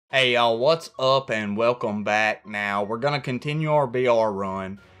Hey y'all, what's up and welcome back. Now we're gonna continue our BR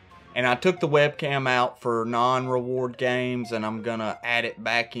run, and I took the webcam out for non-reward games and I'm gonna add it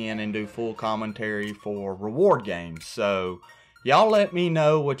back in and do full commentary for reward games. So y'all let me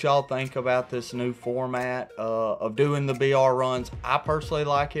know what y'all think about this new format of doing the BR runs. I personally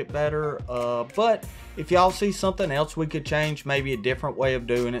like it better, but if y'all see something else we could change, maybe a different way of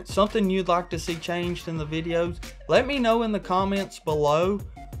doing it, something you'd like to see changed in the videos, let me know in the comments below.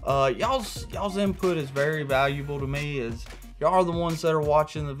 Y'all's input is very valuable to me, as y'all are the ones that are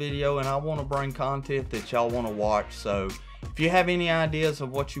watching the video, and I want to bring content that y'all want to watch. So if you have any ideas of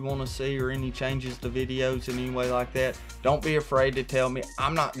what you want to see or any changes to videos in any way like that, don't be afraid to tell me.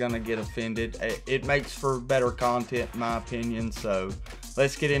 I'm not gonna get offended. It makes for better content in my opinion. So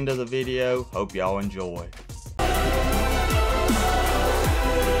let's get into the video. Hope y'all enjoy.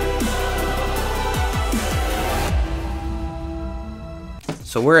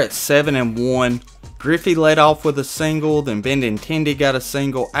 So we're at 7-1. Griffey led off with a single, then Benintendi got a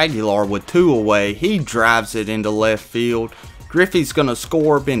single. Aguilar with two away. He drives it into left field. Griffey's gonna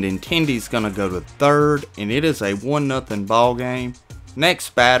score. Benintendi's gonna go to third, and it is a 1-0 ball game.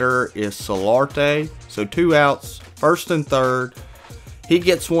 Next batter is Solarte. So 2 outs, first and third. He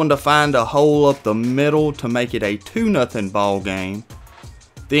gets one to find a hole up the middle to make it a 2-0 ball game.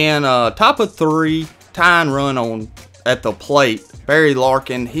 Then top of 3, tying run on at the plate. Barry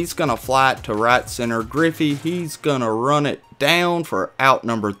Larkin, he's gonna fly it to right center. Griffey, he's gonna run it down for out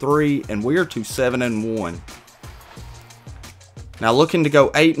number 3, and we're to 7-1. Now looking to go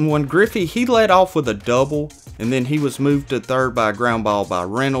 8-1. Griffey, he led off with a double, and then he was moved to third by a ground ball by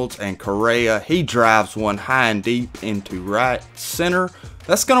Reynolds, and Correa, he drives one high and deep into right center.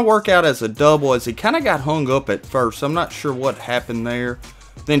 That's gonna work out as a double, as he kind of got hung up at first. I'm not sure what happened there.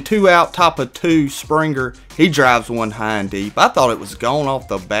 Then 2 out, top of 2, Springer, he drives one high and deep. I thought it was gone off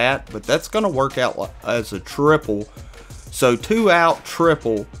the bat, but that's going to work out as a triple. So 2 out,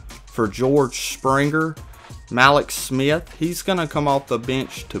 triple for George Springer. Malik Smith, he's going to come off the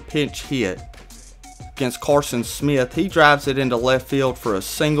bench to pinch hit against Carson Smith. He drives it into left field for a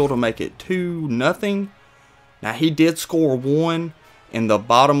single to make it 2-0. Now he did score 1 in the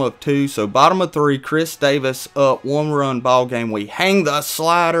bottom of 2, so bottom of 3, Chris Davis up, 1-run ball game. We hang the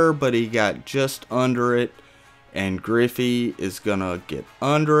slider, but he got just under it, and Griffey is gonna get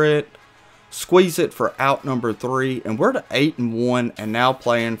under it, squeeze it for out number 3, and we're to 8-1, and now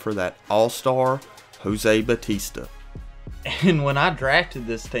playing for that All-Star Jose Bautista. And when I drafted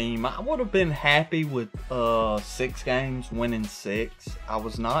this team, I would have been happy with 6 games, winning 6. I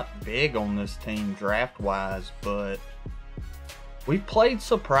was not big on this team draft wise, but we played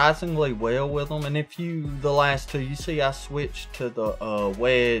surprisingly well with them. And if the last 2, you see I switched to the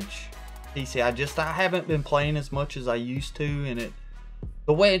wedge PC. I haven't been playing as much as I used to, and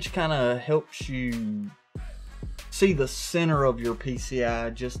the wedge kind of helps you see the center of your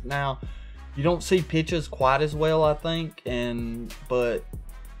PCI. Just now, you don't see pitches quite as well, I think, but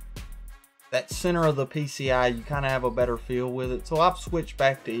that center of the PCI, you kind of have a better feel with it. So I've switched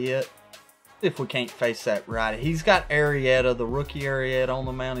back to it. If we can't face that right, he's got Arrieta, the rookie Arrieta on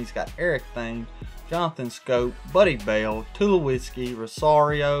the mound. He's got Eric Thane, Jonathan Scope, Buddy Bell, Tulowitzki,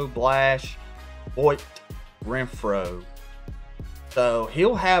 Rosario, Blash, Voigt, Renfro. So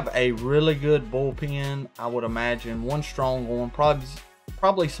he'll have a really good bullpen, I would imagine. One strong one,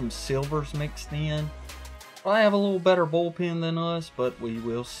 probably some silvers mixed in. Probably have a little better bullpen than us, but we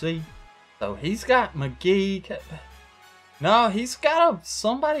will see. So he's got McGee. No, he's got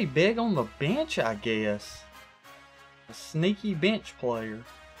somebody big on the bench, I guess. A sneaky bench player.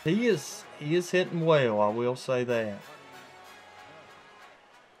 He is hitting well, I will say that.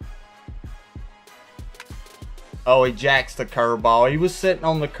 Oh, he jacks the curveball. He was sitting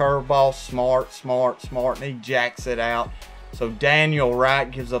on the curveball, smart, and he jacks it out. So Daniel Wright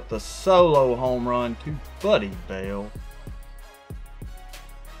gives up the solo home run to Buddy Bell.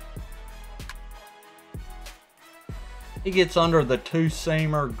 He gets under the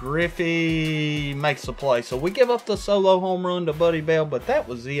 2-seamer. Griffey makes the play. So we give up the solo home run to Buddy Bell, but that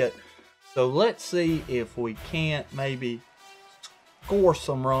was it. So let's see if we can't maybe score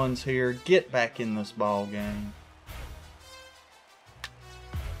some runs here, get back in this ball game.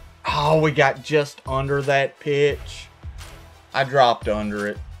 Oh, we got just under that pitch. I dropped under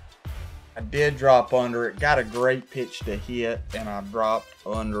it. I did drop under it. Got a great pitch to hit, and I dropped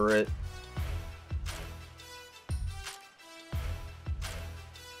under it.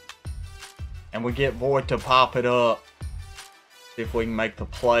 And we get Voigt to pop it up. See if we can make the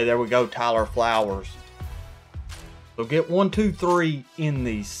play. There we go, Tyler Flowers. So get 1, 2, 3 in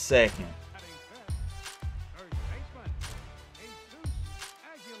the second.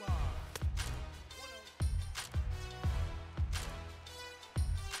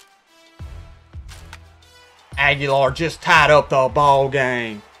 Aguilar just tied up the ball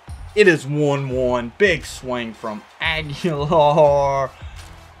game. It is 1-1. Big swing from Aguilar.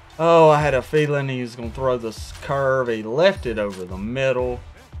 Oh, I had a feeling he was going to throw this curve. He left it over the middle.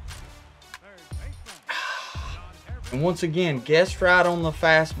 And once again, guessed right on the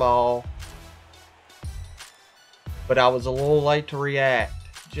fastball. But I was a little late to react.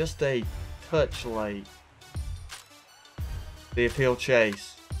 Just a touch late. See if he'll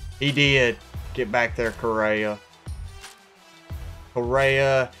chase. He did. Get back there, Correa.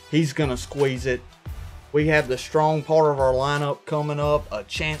 Correa, he's going to squeeze it. We have the strong part of our lineup coming up. A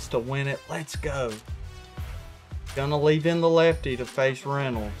chance to win it. Let's go. Gonna leave in the lefty to face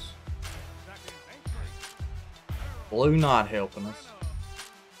Reynolds. Blue not helping us.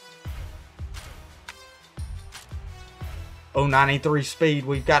 Oh, 93 speed.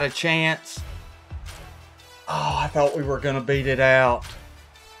 We've got a chance. Oh, I thought we were going to beat it out.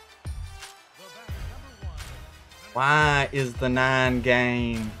 Why is the 9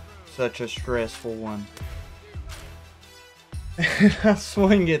 game such a stressful one? I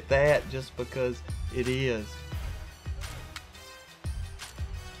swing at that just because it is.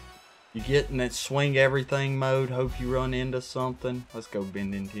 You get in that swing everything mode, hope you run into something. Let's go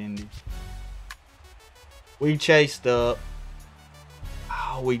Benintendi. We chased up.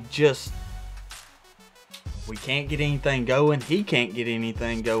 Oh, we can't get anything going. He can't get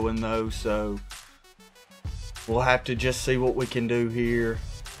anything going though, so we'll have to just see what we can do here.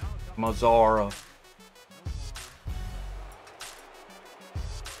 Mazzara.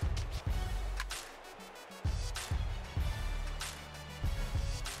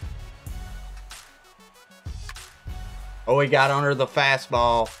 Oh, he got under the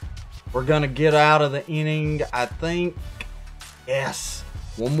fastball. We're going to get out of the inning, I think. Yes.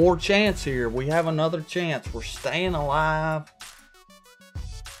 One more chance here. We have another chance. We're staying alive.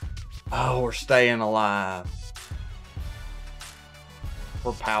 Oh, we're staying alive.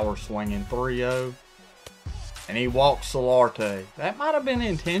 We're power swinging 3-0. And he walks Solarte. That might have been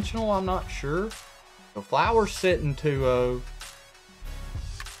intentional. I'm not sure. The Flowers sitting 2-0.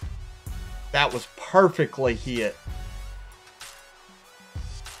 That was perfectly hit.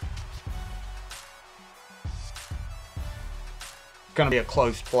 Gonna be a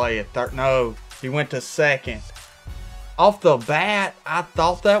close play at third. No, he went to second. Off the bat, I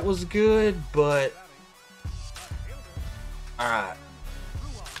thought that was good, but all right.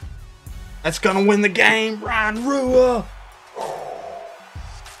 That's gonna win the game, Ryan Rua.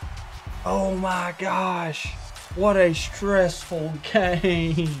 Oh my gosh, what a stressful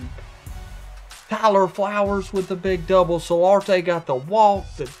game. Tyler Flowers with the big double. Solarte got the walk,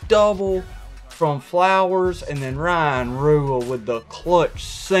 the double from Flowers, and then Ryan Rua with the clutch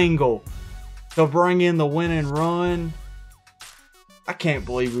single to bring in the winning run. I can't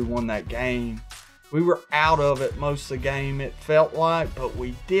believe we won that game. We were out of it most of the game, it felt like, but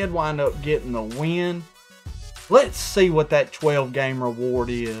we did wind up getting the win. Let's see what that 12-game reward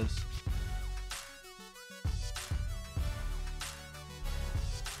is.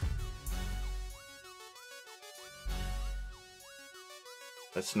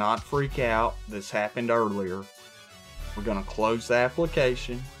 Let's not freak out. This happened earlier. We're going to close the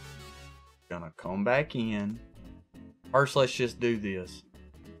application. Going to come back in. First, let's just do this.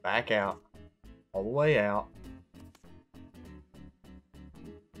 Back out. All the way out.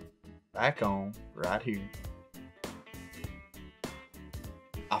 Back on. Right here.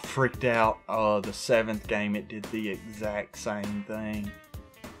 I freaked out. The 7th game, it did the exact same thing.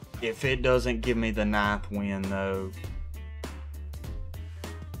 If it doesn't give me the 9th win, though,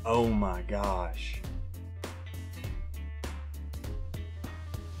 oh my gosh.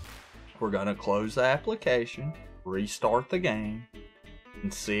 We're going to close the application, restart the game,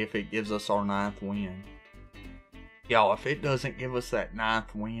 and see if it gives us our 9th win. Y'all, if it doesn't give us that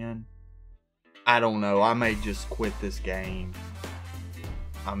 9th win, I don't know. I may just quit this game.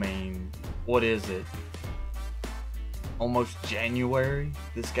 I mean, what is it? Almost January?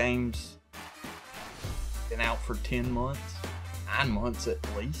 This game's been out for 10 months. 9 months at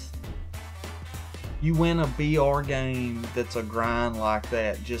least. You win a BR game that's a grind like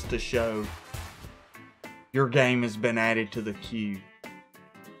that just to show your game has been added to the queue.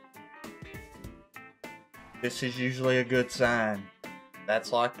 This is usually a good sign.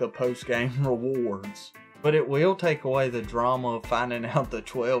 That's like the post-game rewards. But it will take away the drama of finding out the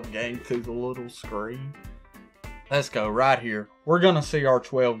 12 game through the little screen. Let's go right here. We're going to see our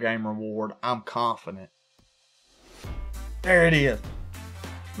 12 game reward. I'm confident. There it is.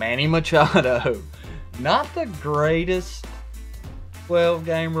 Manny Machado. Not the greatest 12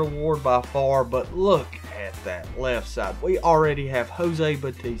 game reward by far, but look at that left side. We already have Jose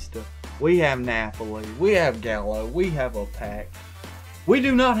Bautista. we have Napoli, we have Gallo, we have a pack. We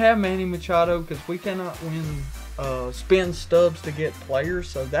do not have Manny Machado because we cannot win spin stubs to get players,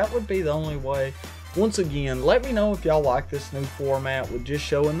 so that would be the only way. Once again, let me know if y'all like this new format with just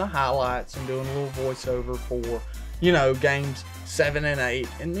showing the highlights and doing a little voiceover for, you know, games 7 and 8,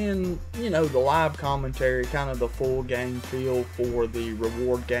 and then, you know, the live commentary, kind of the full game feel for the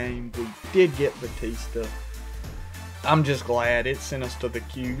reward game. We did get Bautista. I'm just glad it sent us to the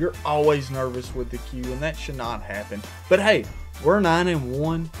queue. You're always nervous with the queue, and that should not happen. But hey, we're 9 and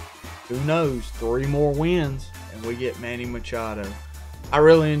 1. Who knows? 3 more wins, and we get Manny Machado. I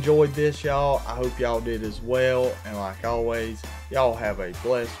really enjoyed this, y'all. I hope y'all did as well. And like always, y'all have a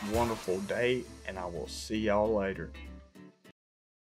blessed, wonderful day, and I will see y'all later.